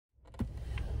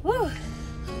Woo.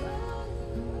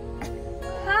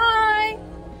 Hi.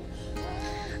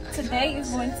 Today is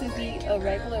going to be a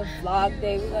regular vlog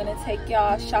day. We're going to take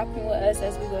y'all shopping with us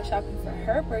as we go shopping for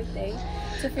her birthday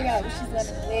to figure out what she's going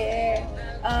to wear.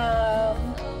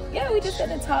 Yeah, we just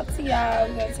going to talk to y'all.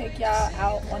 We're going to take y'all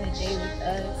out on a day with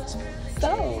us.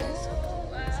 So,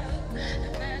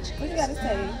 what you got to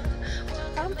say?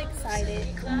 I'm excited.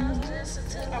 I'm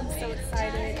so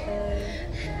excited.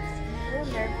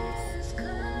 I'm nervous.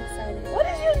 I'm excited. What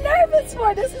are you nervous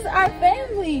for? This is our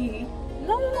family.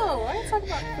 No. I ain't talking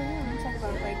about for you. I'm talking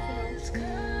about like,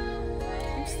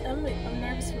 I'm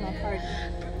nervous for my party.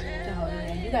 Oh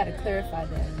yeah, you gotta clarify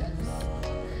that.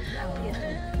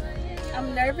 Yeah.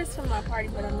 I'm nervous for my party,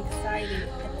 but I'm excited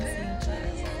at the same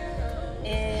time.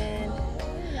 And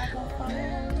y'all gonna follow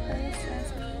along with us as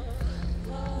we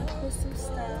look for some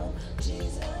stuff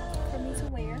for me to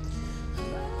wear.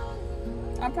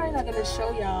 I'm probably not gonna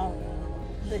show y'all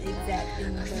the exact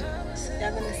thing, but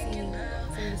y'all gonna see some of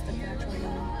the stuff that I tried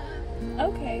on.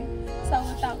 Okay, so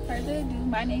without further ado,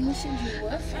 my name is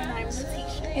Shajua, And I'm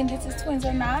Letitia. and this is Twins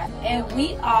or Not, and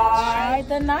we are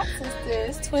the Not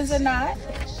Sisters. Twins or Not?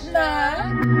 Not.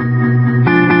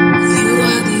 You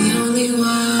are the only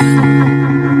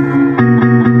one.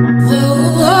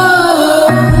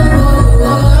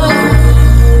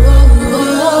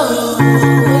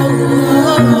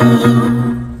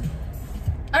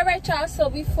 Alright y'all, so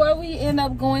before we end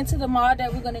up going to the mall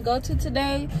that we're going to go to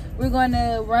today, we're going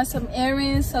to run some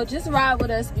errands. So just ride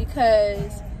with us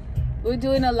because we're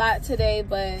doing a lot today.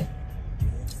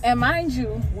 And mind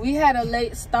you, we had a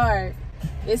late start.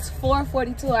 It's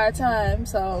 4:42 our time,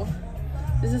 so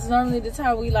this is normally the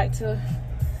time we like to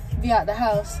be out the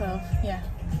house. So yeah,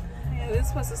 We were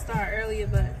supposed to start earlier,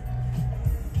 but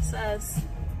it's us.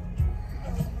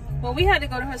 Well, we had to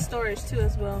go to her storage too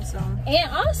as well, so.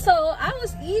 and also I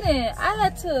was eating. I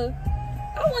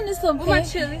wanted some What about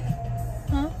chili?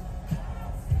 Huh?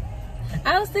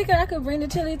 I was thinking I could bring the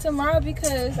chili tomorrow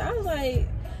because I was like,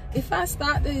 if I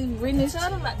start to bring this, Tell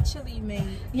them about the chili you made.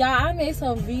 y'all, I made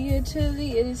some vegan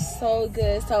chili. It is so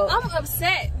good. So I'm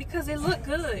upset because it looked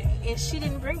good and she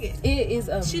didn't bring it. it is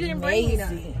amazing. She didn't bring me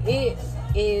none. It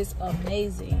is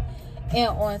amazing. And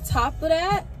on top of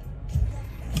that,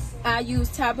 I use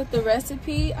Tabitha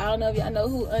recipe. I don't know if y'all know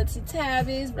who Auntie Tab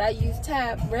is, but I use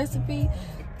Tab recipe.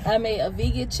 I made a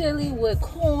vegan chili with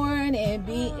corn and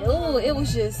bean. Oh, it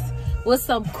was just with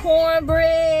some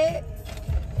cornbread.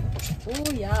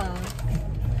 Oh, y'all.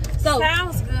 So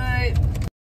Sounds good.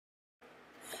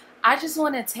 I just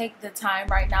want to take the time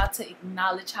right now to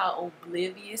acknowledge how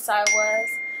oblivious I was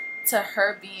to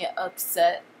her being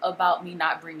upset about me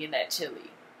not bringing that chili.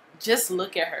 Just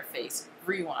look at her face.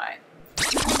 Rewind.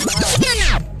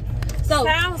 So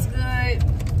Sounds good.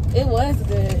 it was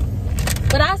good.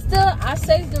 But I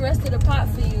saved the rest of the pot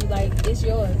for you. Like, it's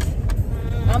yours.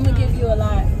 I'm gonna give you a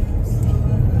lot.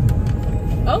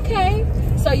 Okay.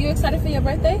 So you excited for your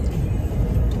birthday?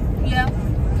 Yeah.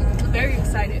 I'm very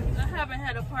excited. I haven't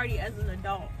had a party as an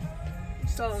adult,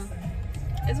 so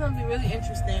it's gonna be really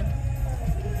interesting.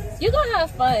 You're gonna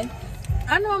have fun.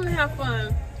 I know I'm gonna have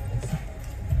fun.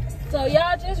 So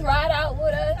y'all just ride out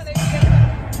with us.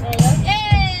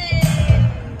 Hey!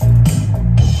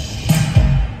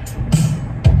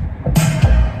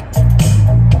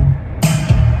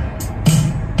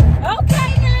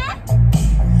 Okay now.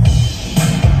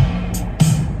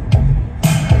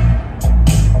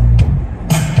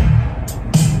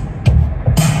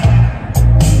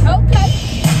 Okay.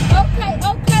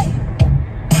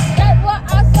 That's what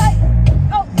I say.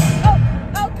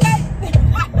 Okay.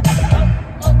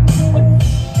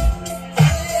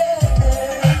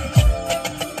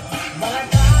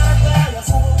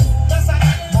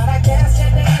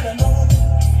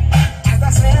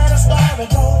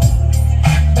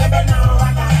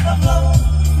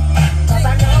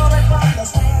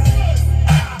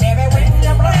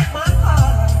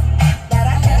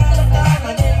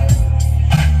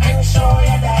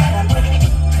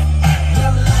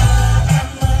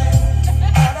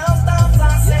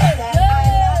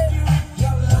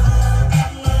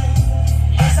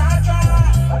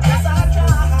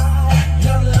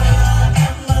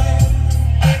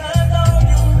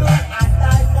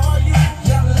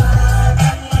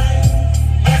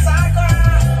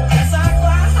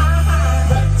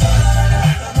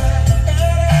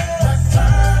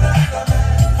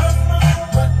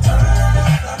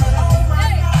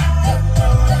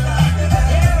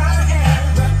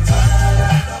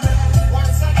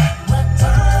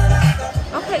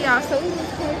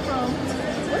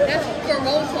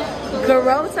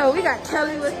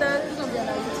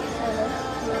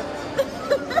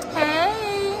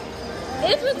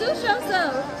 Introduce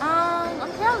yourself.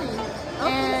 I'm Kelly.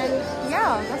 And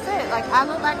yeah, that's it. Like, I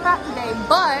look like crap today,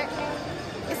 but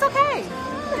it's okay.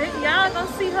 Y'all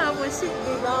gonna see her when she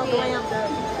gets all glammed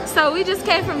up. So we just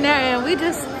came from there and we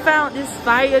just found this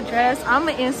fire dress. I'm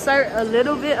gonna insert a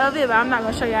little bit of it, but I'm not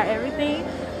gonna show y'all everything.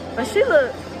 But she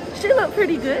looked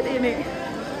pretty good in it.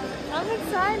 I'm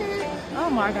excited. Oh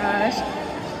my gosh.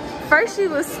 First she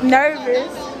was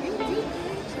nervous.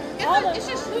 It's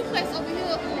your shoe place over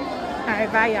here.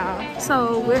 Alright, bye y'all.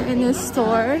 So we're in this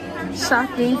store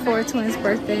shopping for Twins'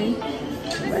 birthday.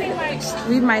 But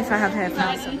we might have half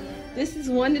house. This is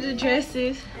one of the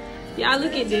dresses. Y'all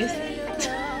look at this.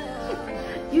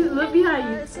 You look behind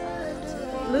you.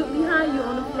 Look behind you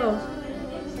on the floor.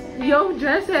 Your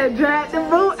dress had dragged the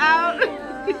boot out.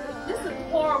 This is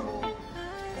horrible.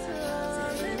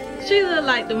 She looked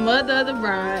like the mother of the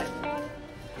bride.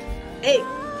 Hey.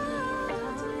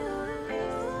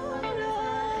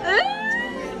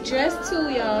 Dress 2,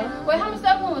 y'all. Wait, how much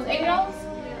that one was?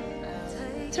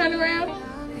 $8? Turn around.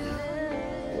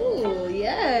 Ooh,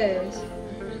 yes.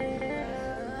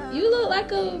 You look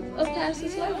like a pastor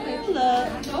slave. Look.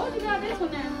 I told you about this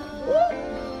one now.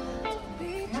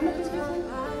 How much is this one?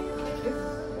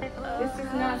 It's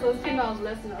 $69, so it's $10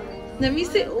 less than the other one. Let me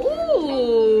see.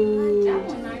 Ooh. That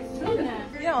one nice too now.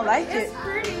 You don't like it? It's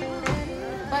pretty.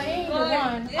 But it ain't the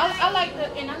one. I like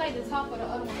the top of the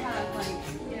other one kind of like,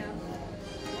 yeah.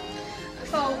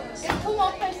 So it's 2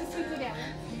 more places to get that.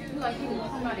 You like you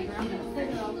want somebody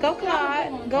around. Go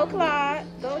Claude. Go Claude.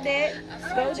 Go Dad.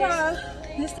 Go Dad.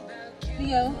 This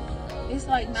video, it's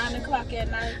like 9 o'clock at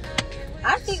night.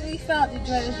 I think we found the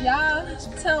dress. Y'all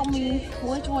tell me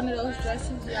which one of those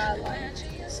dresses y'all like.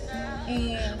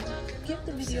 And give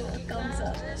the video a thumbs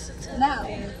up. Now,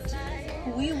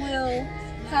 we will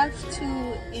have to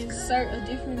insert a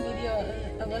different video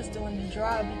of us doing the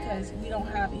draw because we don't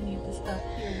have any of the stuff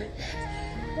here with us.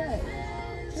 But,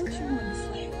 what you want to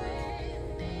say?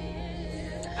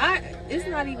 It's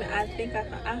not even, I think I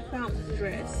found the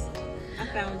dress. I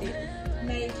found it.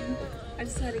 Maybe. I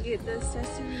just had to get the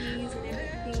accessories and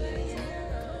everything.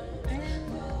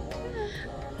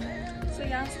 So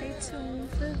y'all stay tuned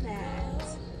for that.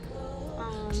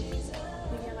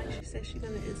 Yeah, like she said, she's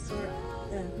gonna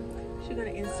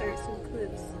insert some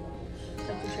clips of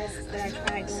the dresses that I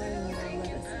tried on and you're gonna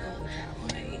let us know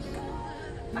what y'all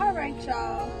like. Alright,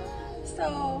 y'all.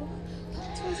 So,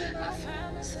 Tuesday night.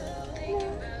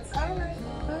 Alright.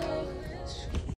 Bye.